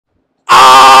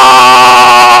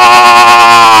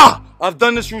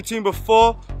done this routine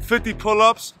before. 50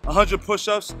 pull-ups, 100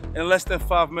 push-ups in less than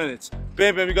 5 minutes.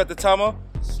 Bam, bam, you got the timer?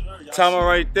 Sure, Timer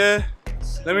right there.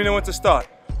 Let me know when to start.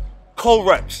 Cold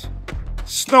reps.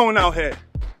 Snowing out here.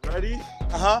 Ready?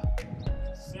 Uh-huh.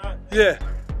 Set. Yeah.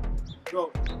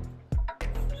 Go.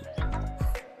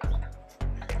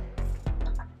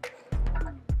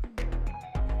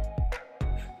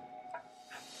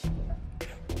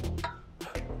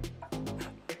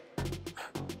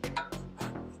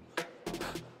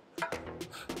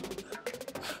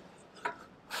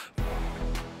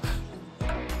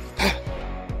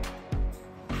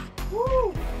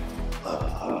 Woo.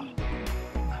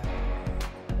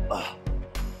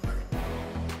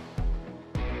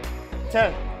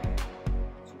 10.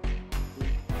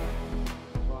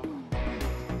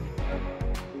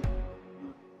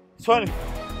 20.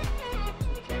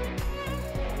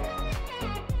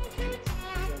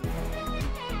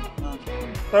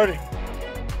 30.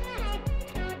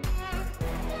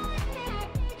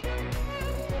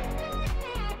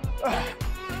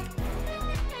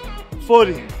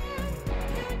 40.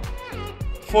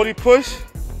 40 push,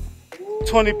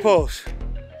 20 pulls.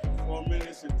 4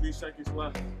 minutes and 3 seconds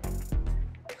left.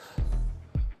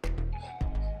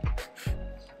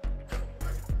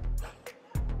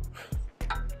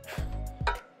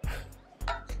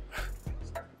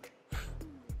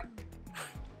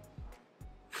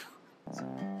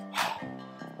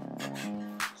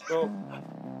 Let's go.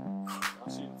 I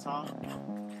see the time.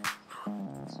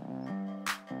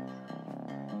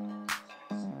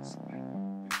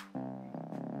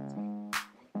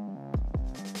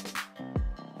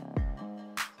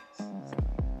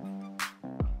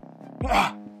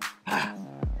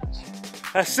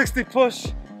 That's 60 push.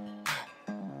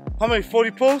 How many?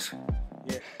 40 pulls?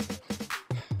 Yeah.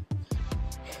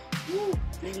 Woo.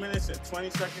 3 minutes and 20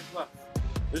 seconds left.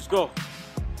 Let's go. 1,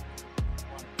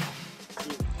 2,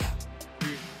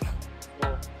 3,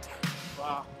 4,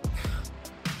 5.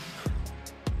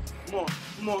 Come on,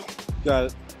 come on. Got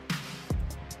it.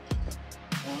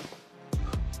 1,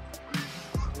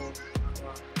 2, 3, 4,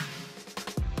 5.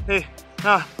 Hey,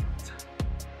 nah.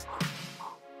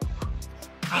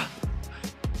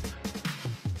 Woo.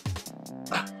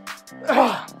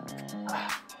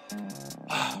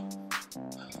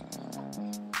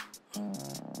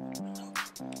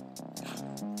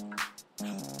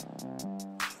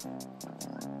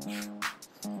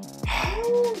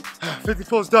 50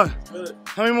 pulls done. Good.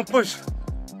 How many more push?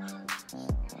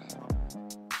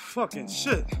 Fucking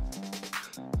shit.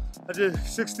 I did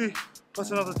 60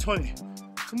 plus another 20.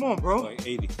 Come on, bro. Like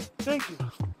 80. Thank you.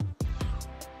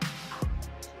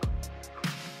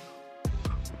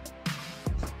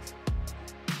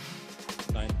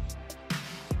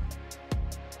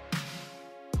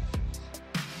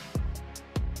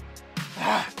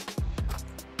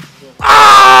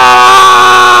 Ah!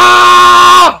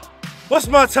 What's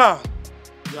my time?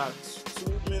 You got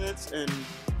 2 minutes and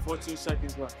 14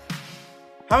 seconds left.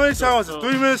 How many times was it?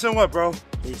 3 minutes and what, bro?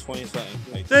 320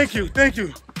 something. Like Thank you,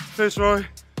 FIITZROY.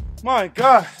 My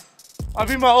God, I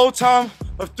beat my old time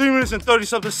of 3 minutes and 30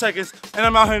 something seconds, and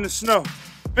I'm out here in the snow.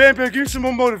 Bam, bam, give me some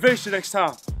more motivation next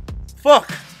time.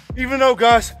 Fuck. Even though,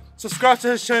 guys, subscribe to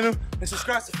his channel and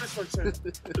subscribe to FIITZROY channel.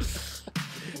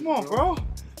 Come on, bro.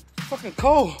 Fucking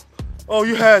cold. Oh,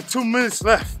 you had 2 minutes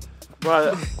left.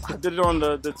 But I did it on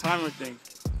the timer thing.